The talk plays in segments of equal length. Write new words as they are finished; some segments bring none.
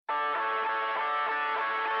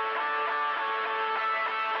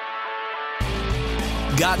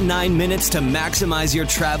Got 9 minutes to maximize your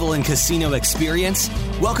travel and casino experience?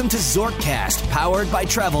 Welcome to Zorkcast, powered by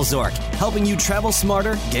TravelZork, helping you travel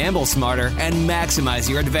smarter, gamble smarter, and maximize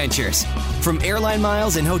your adventures. From airline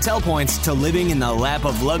miles and hotel points to living in the lap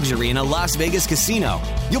of luxury in a Las Vegas casino,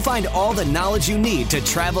 you'll find all the knowledge you need to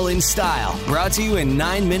travel in style, brought to you in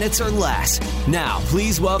 9 minutes or less. Now,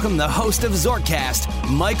 please welcome the host of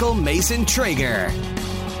Zorkcast, Michael Mason Traeger.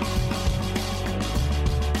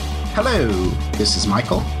 Hello, this is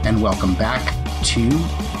Michael, and welcome back to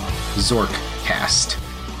Zorkcast.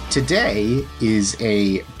 Today is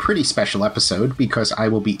a pretty special episode because I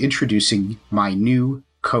will be introducing my new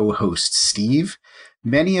co-host, Steve.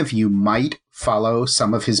 Many of you might follow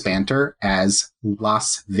some of his banter as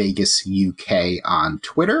Las Vegas UK on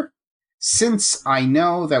Twitter. Since I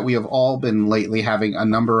know that we have all been lately having a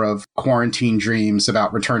number of quarantine dreams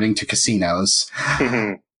about returning to casinos,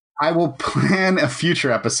 I will plan a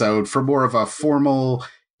future episode for more of a formal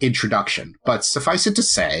introduction. But suffice it to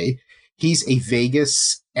say, he's a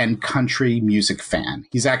Vegas and country music fan.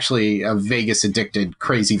 He's actually a Vegas-addicted,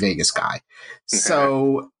 crazy Vegas guy.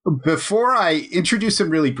 So before I introduce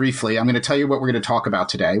him really briefly, I'm going to tell you what we're going to talk about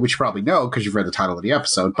today, which you probably know because you've read the title of the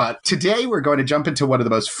episode. But today we're going to jump into one of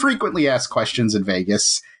the most frequently asked questions in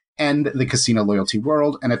Vegas and the casino loyalty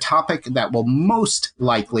world, and a topic that will most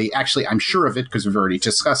likely, actually I'm sure of it because we've already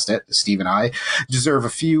discussed it, Steve and I, deserve a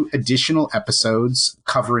few additional episodes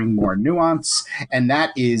covering more nuance, and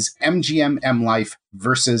that is MGM M Life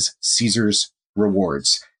versus Caesars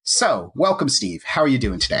Rewards. So, welcome, Steve. How are you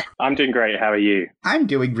doing today? I'm doing great. How are you? I'm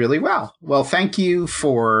doing really well. Well, thank you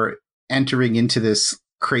for entering into this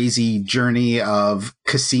crazy journey of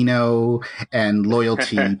casino and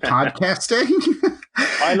loyalty podcasting.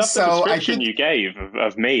 I love the description you gave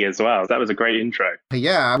of me as well. That was a great intro.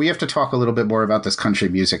 Yeah, we have to talk a little bit more about this country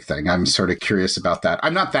music thing. I'm sort of curious about that.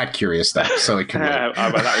 I'm not that curious, though, so it can well,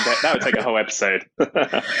 that would take a whole episode.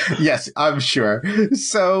 Yes, I'm sure.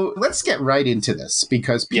 So let's get right into this,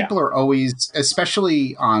 because people are always,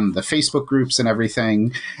 especially on the Facebook groups and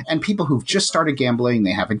everything, and people who've just started gambling,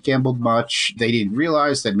 they haven't gambled much, they didn't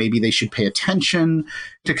realize that maybe they should pay attention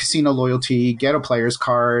to casino loyalty, get a player's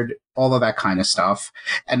card, all of that kind of stuff.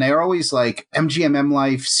 And they're always like, MGM M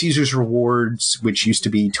Life, Caesars Rewards, which used to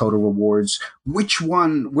be Total Rewards. Which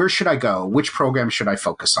one, where should I go? Which program should I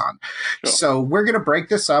focus on? Sure. So we're going to break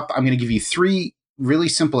this up. I'm going to give you 3 really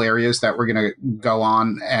simple areas that we're going to go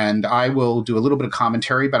on, and I will do a little bit of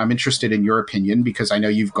commentary, but I'm interested in your opinion because I know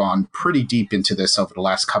you've gone pretty deep into this over the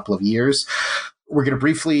last couple of years. We're going to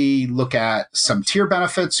briefly look at some tier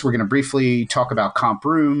benefits. We're going to briefly talk about comp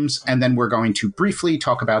rooms, and then we're going to briefly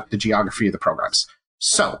talk about the geography of the programs.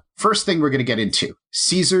 So, first thing we're going to get into,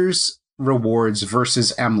 Caesars Rewards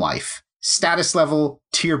versus M Life. Status level,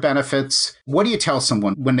 tier benefits. What do you tell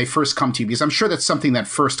someone when they first come to you? Because I'm sure that's something that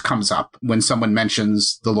first comes up when someone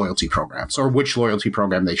mentions the loyalty programs or which loyalty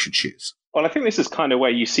program they should choose. Well, I think this is kind of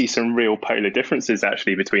where you see some real polar differences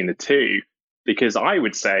actually between the two, because I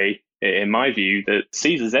would say, in my view, that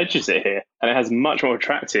Caesars edges it here, and it has much more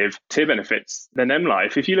attractive tier benefits than M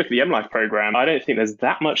Life. If you look at the M Life program, I don't think there's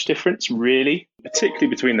that much difference, really, particularly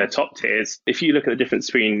between their top tiers. If you look at the difference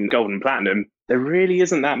between Gold and Platinum, there really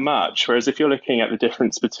isn't that much. Whereas if you're looking at the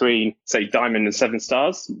difference between, say, Diamond and 7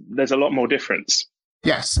 stars, there's a lot more difference.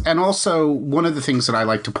 Yes. And also, one of the things that I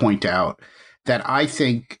like to point out that I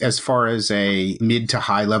think, as far as a mid to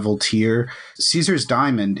high level tier, Caesars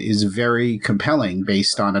Diamond is very compelling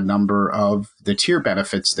based on a number of the tier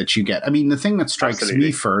benefits that you get. I mean, the thing that strikes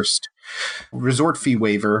me first, resort fee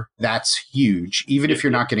waiver, that's huge, even if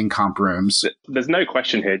you're not getting comp rooms. There's no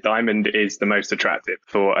question here. Diamond is the most attractive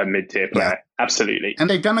for a mid-tier player. Yeah. Absolutely. And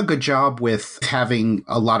they've done a good job with having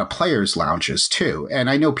a lot of players' lounges, too. And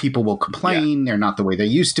I know people will complain they're not the way they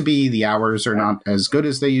used to be. The hours are not as good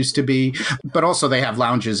as they used to be. But also they have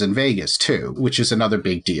lounges in Vegas, too, which is another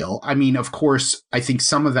big deal. I mean, of course, I think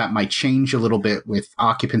some of that might change a little bit with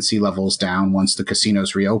occupancy levels down once the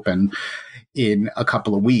casinos reopen in a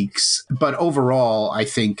couple of weeks. But overall, I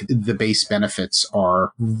think the base benefits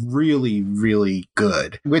are really, really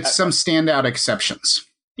good, with some standout exceptions.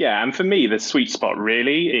 Yeah, and for me, the sweet spot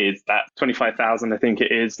really is that 25,000, I think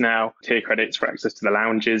it is now, tier credits for access to the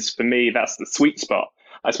lounges. For me, that's the sweet spot.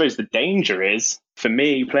 I suppose the danger is, for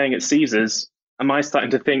me, playing at Caesars, am I starting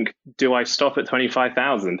to think, do I stop at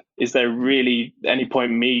 25,000? Is there really any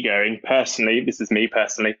point me going, personally, this is me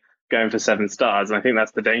personally, going for 7 stars? And I think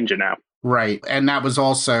that's the danger now. Right. And that was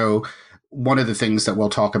also one of the things that we'll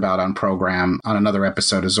talk about on another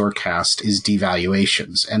episode of Zorkcast is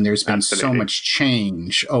devaluations. And there's been so much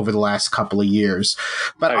change over the last couple of years.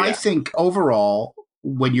 But I think overall,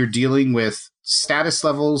 when you're dealing with status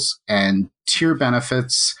levels and tier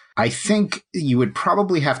benefits, I think you would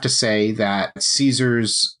probably have to say that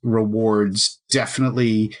Caesars Rewards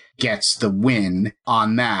definitely gets the win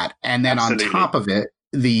on that. And then on top of it,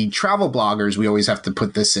 the travel bloggers, we always have to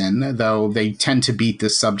put this in, though they tend to beat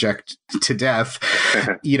this subject to death.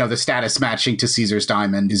 The status matching to Caesar's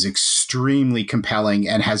Diamond is extremely compelling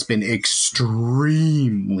and has been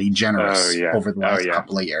extremely generous over the last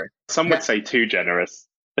couple of years. Some would say too generous.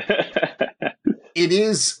 It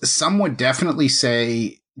is. Some would definitely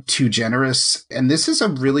say too generous. And this is a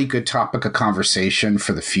really good topic of conversation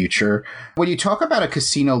for the future. When you talk about a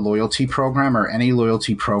casino loyalty program or any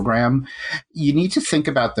loyalty program, you need to think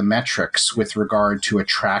about the metrics with regard to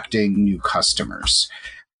attracting new customers.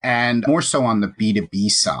 And more so on the B2B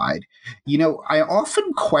side. I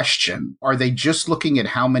often question, are they just looking at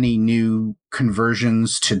how many new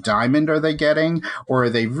conversions to Diamond are they getting? Or are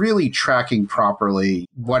they really tracking properly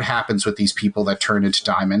what happens with these people that turn into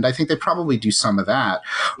Diamond? I think they probably do some of that,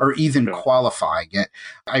 or even qualifying it.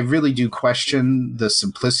 I really do question the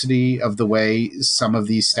simplicity of the way some of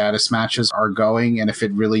these status matches are going, and if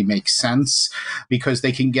it really makes sense, because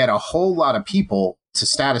they can get a whole lot of people to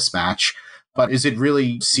status match. But is it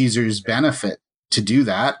really Caesar's benefit to do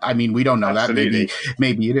that? I mean, we don't know. Absolutely. That.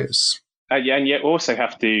 Maybe it is. And you also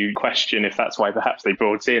have to question if that's why perhaps they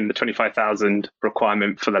brought in the 25,000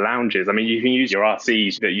 requirement for the lounges. I mean, you can use your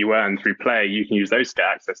RCs that you earn through play. You can use those to get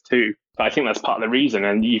access too. But I think that's part of the reason.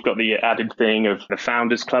 And you've got the added thing of the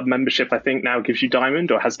Founders Club membership, I think now gives you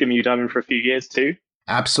Diamond, or has given you Diamond for a few years too.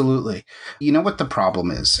 Absolutely. You know what the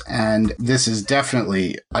problem is? And this is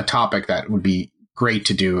definitely a topic that would be great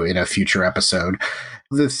to do in a future episode.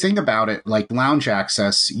 The thing about it, like lounge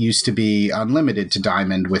access used to be unlimited to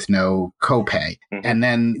Diamond with no copay. Mm-hmm. And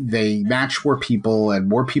then they match more people and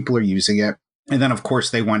more people are using it. And then, of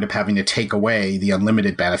course, they wind up having to take away the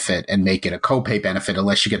unlimited benefit and make it a copay benefit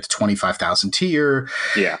unless you get the 25,000 tier.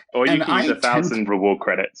 Yeah. Or you can use 1,000 reward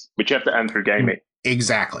credits, which you have to earn through gaming.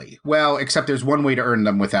 Exactly. Well, except there's one way to earn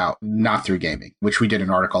them not through gaming, which we did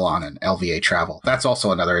an article on in LVA Travel. That's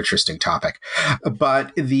also another interesting topic.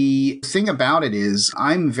 But the thing about it is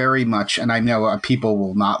I'm very much, and I know people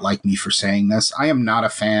will not like me for saying this, I am not a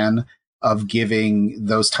fan of giving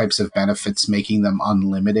those types of benefits, making them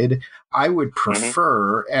unlimited. I would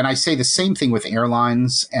prefer, and I say the same thing with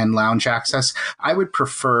airlines and lounge access, I would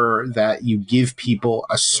prefer that you give people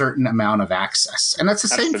a certain amount of access. And that's the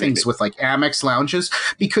same things with like Amex lounges,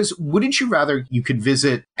 because wouldn't you rather you could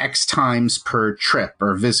visit X times per trip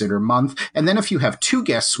or visit or month? And then if you have 2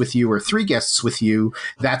 guests with you or 3 guests with you,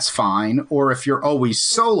 that's fine. Or if you're always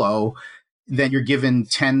solo, then you're given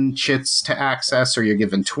 10 chits to access, or you're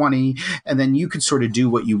given 20, and then you could sort of do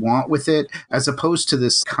what you want with it, as opposed to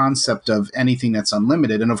this concept of anything that's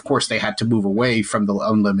unlimited. And of course, they had to move away from the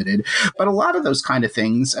unlimited. But a lot of those kind of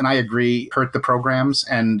things, and I agree, hurt the programs.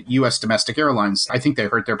 And U.S. domestic airlines, I think they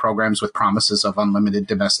hurt their programs with promises of unlimited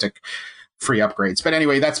domestic free upgrades. But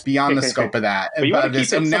anyway, that's beyond the scope of that. But you want to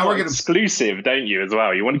keep it somewhat exclusive, don't you, as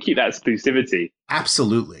well? You want to keep that exclusivity.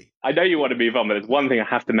 Absolutely. I know you want to move on, but there's one thing I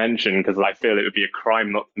have to mention, because I feel it would be a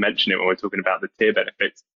crime not to mention it when we're talking about the tier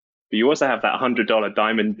benefits. But you also have that $100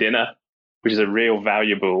 Diamond dinner, which is a real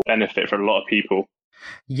valuable benefit for a lot of people.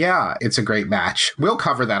 Yeah, it's a great match. We'll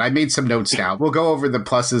cover that. I made some notes down. We'll go over the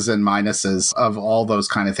pluses and minuses of all those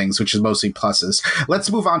kind of things, which is mostly pluses.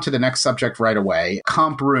 Let's move on to the next subject right away.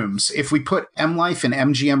 Comp rooms. If we put M Life and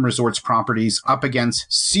MGM Resorts properties up against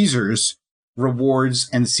Caesars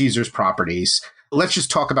Rewards and Caesars properties, let's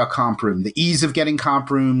just talk about comp room, the ease of getting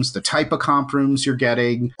comp rooms, the type of comp rooms you're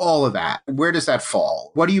getting, all of that. Where does that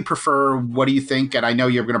fall? What do you prefer? What do you think? And I know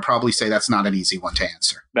you're going to probably say that's not an easy one to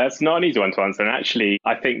answer. That's not an easy one to answer. And actually,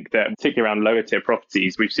 I think that particularly around lower tier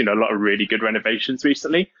properties, we've seen a lot of really good renovations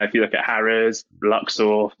recently. If you look at Harrah's,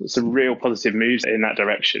 Luxor, some real positive moves in that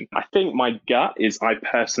direction. I think my gut is I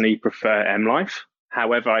personally prefer M Life.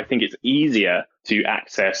 However, I think it's easier to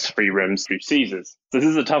access free rooms through Caesars. So this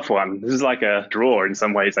is a tough one. This is like a draw in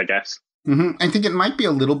some ways, I guess. Mm-hmm. I think it might be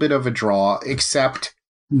a little bit of a draw, except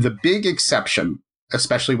the big exception,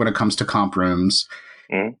 especially when it comes to comp rooms,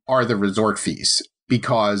 are the resort fees.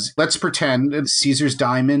 Because let's pretend Caesars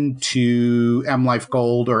Diamond to M Life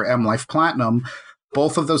Gold or M Life Platinum,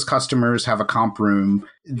 both of those customers have a comp room.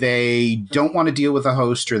 They don't want to deal with a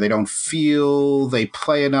host, or they don't feel they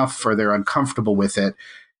play enough, or they're uncomfortable with it.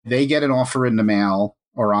 They get an offer in the mail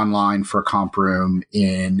or online for a comp room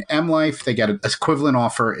in M Life. They get an equivalent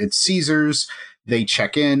offer at Caesars. They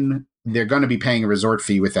check in. They're going to be paying a resort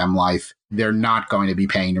fee with M Life. They're not going to be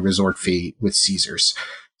paying a resort fee with Caesars.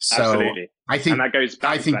 So absolutely. I think, and that goes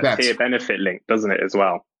back to that tier benefit link, doesn't it, as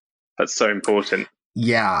well? That's so important.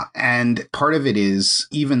 Yeah, and part of it is,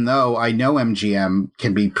 even though I know MGM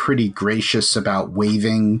can be pretty gracious about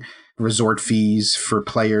waiving resort fees for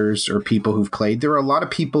players or people who've played, there are a lot of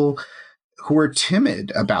people who are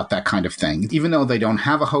timid about that kind of thing. Even though they don't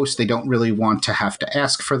have a host, they don't really want to have to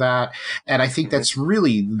ask for that. And I think that's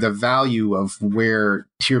really the value of where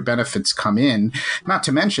tier benefits come in. Not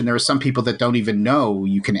to mention, there are some people that don't even know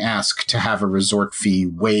you can ask to have a resort fee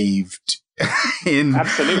waived in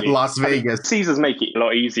Absolutely. Las Vegas. Caesars make it a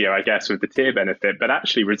lot easier, I guess, with the tier benefit, but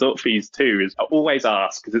actually resort fees too is always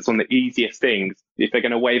asked because it's one of the easiest things. If they're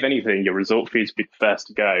going to waive anything, your resort fees would be the first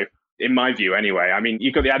to go. In my view, anyway. I mean,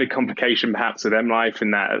 you've got the added complication perhaps with M Life in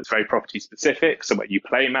that it's very property specific. So where you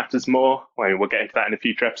play matters more. Well, we'll get into that in a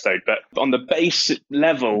future episode. But on the base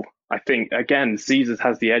level, I think, again, Caesars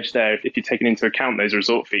has the edge there if you're taking into account those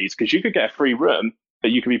resort fees, because you could get a free room, but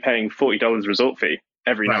you could be paying $40 resort fee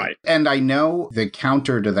every night. And I know the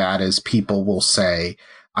counter to that is people will say,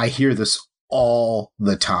 I hear this all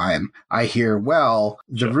the time. I hear, well,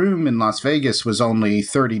 the room in Las Vegas was only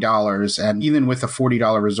 $30, and even with a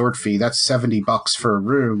 $40 resort fee, that's $70 for a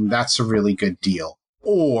room. That's a really good deal.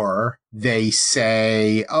 Or they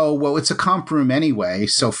say, oh, well, it's a comp room anyway,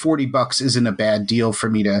 so $40 isn't a bad deal for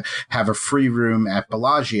me to have a free room at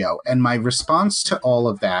Bellagio. And my response to all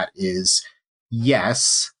of that is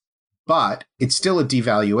yes, but it's still a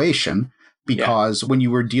devaluation. Because when you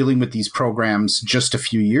were dealing with these programs just a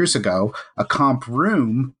few years ago, a comp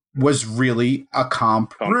room was really a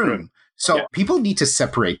comp room. So people need to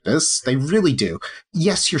separate this. They really do.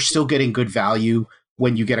 Yes, you're still getting good value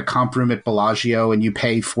when you get a comp room at Bellagio and you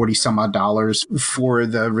pay 40 some odd dollars for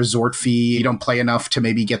the resort fee. You don't play enough to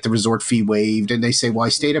maybe get the resort fee waived. And they say, well, I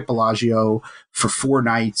stayed at Bellagio for 4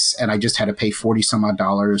 nights and I just had to pay 40 some odd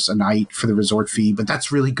dollars a night for the resort fee. But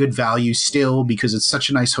that's really good value still because it's such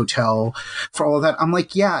a nice hotel for all of that. I'm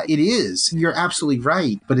like, yeah, it is. You're absolutely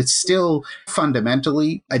right. But it's still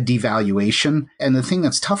fundamentally a devaluation. And the thing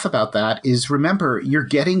that's tough about that is, remember, you're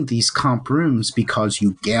getting these comp rooms because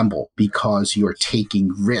you gamble, because you're taking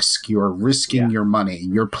risk, you're risking your money,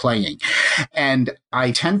 you're playing. And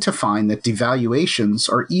I tend to find that devaluations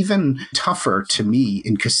are even tougher to me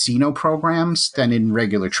in casino programs than in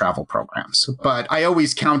regular travel programs. But I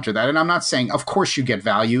always counter that. And I'm not saying, of course you get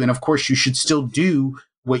value, and of course you should still do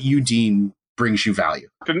what you deem brings you value.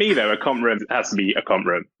 For me, though, a comp room has to be a comp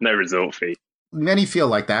room, no resort fee. Many feel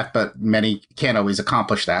like that, but many can't always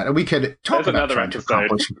accomplish that. And we could talk about trying to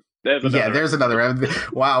accomplish. There's another.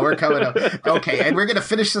 Wow, we're coming up. Okay, and we're going to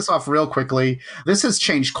finish this off real quickly. This has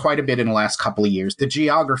changed quite a bit in the last couple of years. The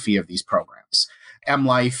geography of these programs. M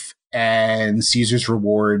Life and Caesars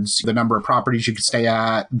Rewards, the number of properties you can stay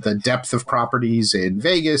at, the depth of properties in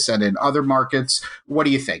Vegas and in other markets. What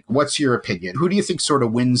do you think? What's your opinion? Who do you think sort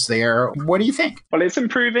of wins there? What do you think? Well, it's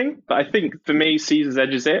improving, but I think for me, Caesars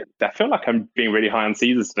edges it. I feel like I'm being really high on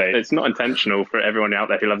Caesars today. It's not intentional for everyone out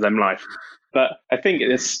there who loves M Life. But I think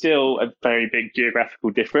there's still a very big geographical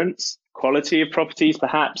difference. Quality of properties,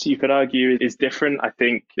 perhaps you could argue, is different. I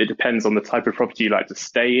think it depends on the type of property you like to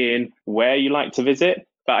stay in, where you like to visit.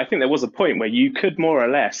 But I think there was a point where you could more or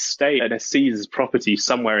less stay at a Caesars property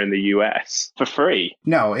somewhere in the US for free.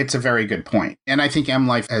 No, it's a very good point. And I think M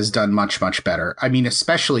Life has done much, much better. I mean,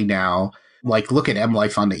 especially now. Like, look at M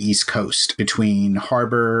Life on the East Coast between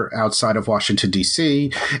Harbor outside of Washington,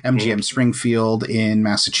 D.C., MGM Springfield in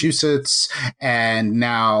Massachusetts, and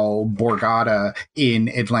now Borgata in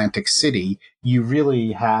Atlantic City. You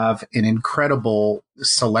really have an incredible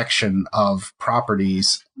selection of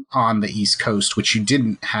properties on the East Coast, which you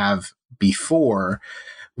didn't have before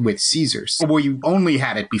with Caesars. Well, you only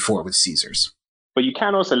had it before with Caesars. But you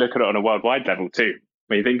can also look at it on a worldwide level, too.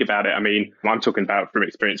 When you think about it, I mean, I'm talking about from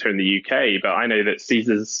experience here in the UK, but I know that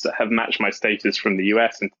Caesars have matched my status from the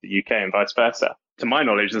US into the UK and vice versa. To my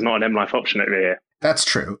knowledge, there's not an M Life option over here. That's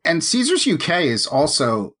true. And Caesars UK is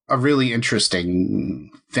also a really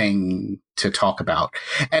interesting thing to talk about.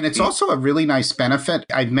 And it's also a really nice benefit.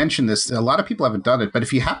 I've mentioned this, a lot of people haven't done it, but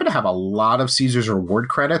if you happen to have a lot of Caesars reward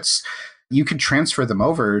credits, you can transfer them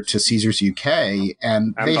over to Caesars UK,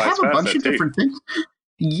 and they have a bunch of different things.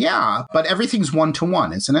 Yeah, but everything's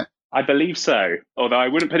 1-to-1, isn't it? I believe so, although I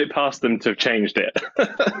wouldn't put it past them to have changed it.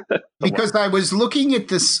 Because I was looking at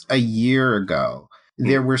this a year ago.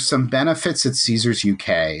 There were some benefits at Caesars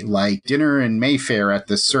UK, like dinner in Mayfair at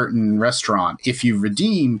this certain restaurant. If you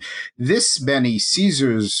redeem this many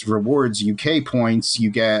Caesars Rewards UK points, you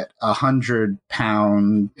get a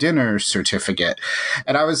 £100 dinner certificate.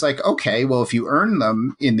 And I was like, okay, well, if you earn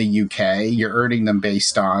them in the UK, you're earning them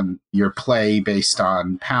based on your play based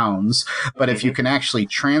on pounds. But if you can actually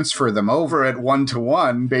transfer them over at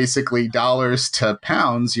 1-to-1, basically dollars to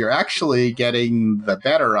pounds, you're actually getting the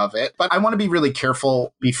better of it. But I want to be really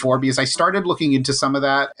careful before, because I started looking into some of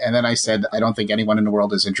that. And then I said, I don't think anyone in the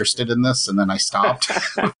world is interested in this. And then I stopped.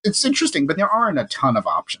 It's interesting, but there aren't a ton of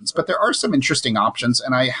options. But there are some interesting options.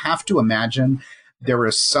 And I have to imagine there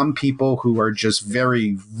are some people who are just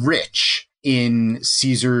very rich in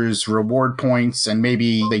Caesars reward points, and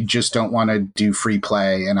maybe they just don't want to do free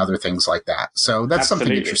play and other things like that. So that's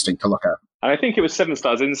something interesting to look at. And I think it was 7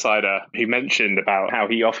 Stars Insider who mentioned about how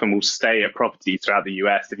he often will stay at properties throughout the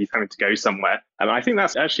US if he's having to go somewhere. And I think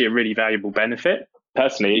that's actually a really valuable benefit.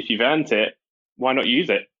 Personally, if you've earned it, why not use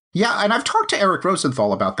it? Yeah, and I've talked to Eric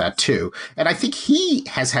Rosenthal about that too. And I think he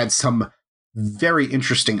has had some very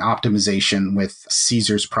interesting optimization with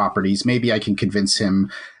Caesars properties. Maybe I can convince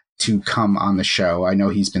him to come on the show. I know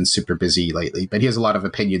he's been super busy lately, but he has a lot of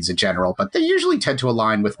opinions in general, but they usually tend to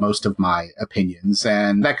align with most of my opinions,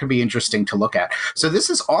 and that could be interesting to look at. So this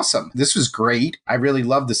is awesome. This was great. I really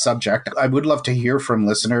love the subject. I would love to hear from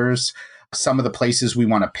listeners some of the places we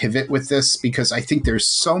want to pivot with this, because I think there's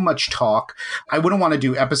so much talk. I wouldn't want to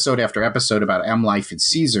do episode after episode about M Life and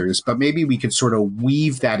Caesars, but maybe we could sort of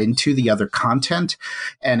weave that into the other content.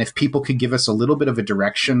 And if people could give us a little bit of a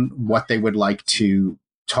direction, what they would like to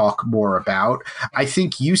talk more about. I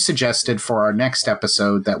think you suggested for our next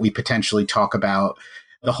episode that we potentially talk about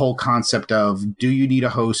the whole concept of, do you need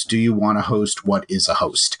a host? Do you want a host? What is a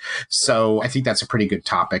host? So I think that's a pretty good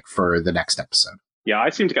topic for the next episode. Yeah, I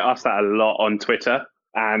seem to get asked that a lot on Twitter,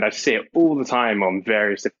 and I see it all the time on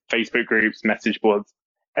various Facebook groups, message boards.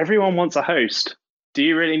 Everyone wants a host. Do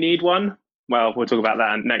you really need one? Well, we'll talk about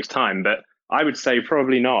that next time, but I would say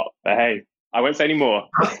probably not. But hey, I won't say any more.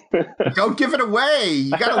 Don't give it away.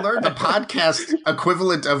 You got to learn the podcast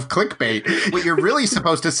equivalent of clickbait. What you're really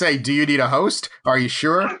supposed to say, do you need a host? Are you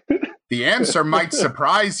sure? The answer might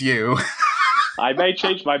surprise you. I may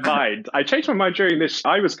change my mind. I changed my mind during this.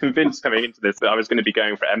 I was convinced coming into this that I was going to be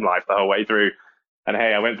going for M Life the whole way through. And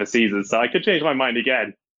hey, I went for Caesars, so I could change my mind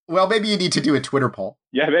again. Well, maybe you need to do a Twitter poll.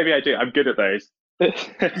 Yeah, maybe I do. I'm good at those.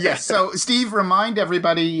 Yes. So, Steve, remind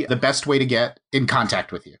everybody the best way to get in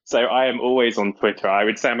contact with you. So I am always on Twitter. I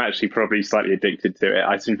would say I'm actually probably slightly addicted to it.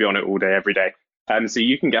 I seem to be on it all day, every day. So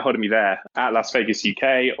you can get hold of me there at Las Vegas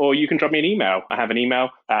UK, or you can drop me an email. I have an email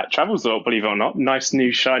at TravelZork, believe it or not. Nice,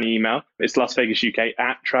 new, shiny email. It's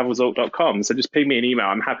LasVegasUK@TravelZork.com. So just ping me an email.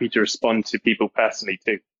 I'm happy to respond to people personally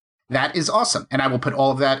too. That is awesome. And I will put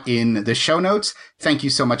all of that in the show notes. Thank you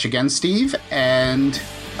so much again, Steve. And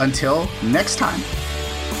until next time.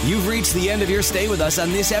 You've reached the end of your stay with us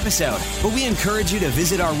on this episode, but we encourage you to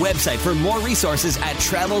visit our website for more resources at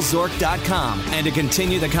TravelZork.com and to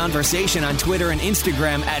continue the conversation on Twitter and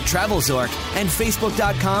Instagram at TravelZork and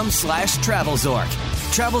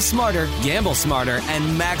Facebook.com/TravelZork. Travel smarter, gamble smarter, and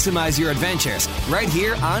maximize your adventures right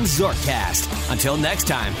here on Zorkcast. Until next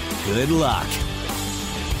time, good luck.